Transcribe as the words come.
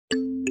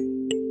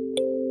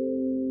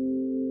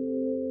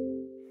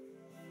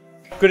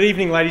Good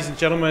evening, ladies and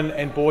gentlemen,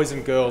 and boys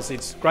and girls.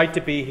 It's great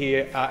to be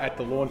here at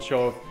the launch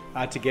of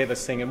Together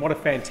Sing, and what a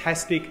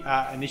fantastic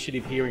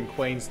initiative here in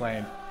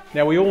Queensland.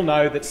 Now, we all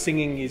know that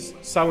singing is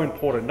so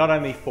important, not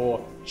only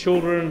for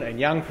children and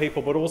young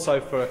people, but also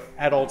for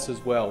adults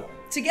as well.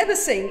 Together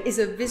Sing is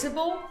a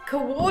visible,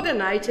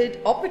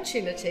 coordinated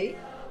opportunity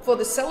for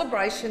the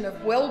celebration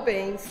of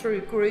well-being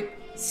through group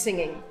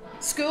singing.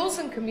 Schools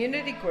and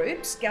community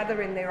groups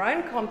gather in their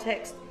own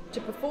context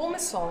to perform a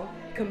song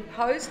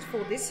composed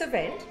for this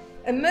event,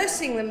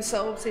 immersing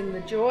themselves in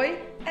the joy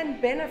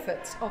and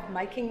benefits of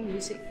making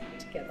music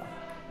together.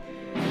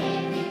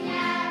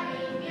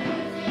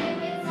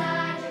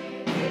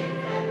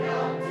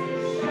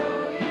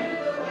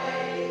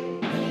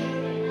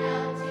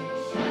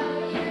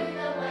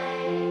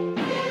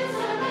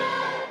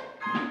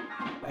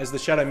 As the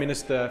Shadow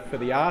Minister for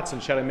the Arts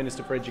and Shadow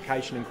Minister for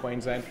Education in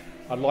Queensland,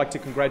 I'd like to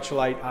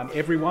congratulate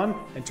everyone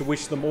and to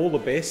wish them all the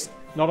best,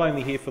 not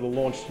only here for the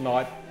launch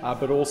tonight,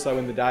 but also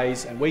in the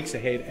days and weeks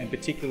ahead, and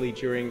particularly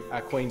during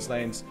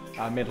Queensland's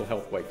Mental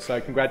Health Week. So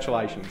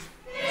congratulations.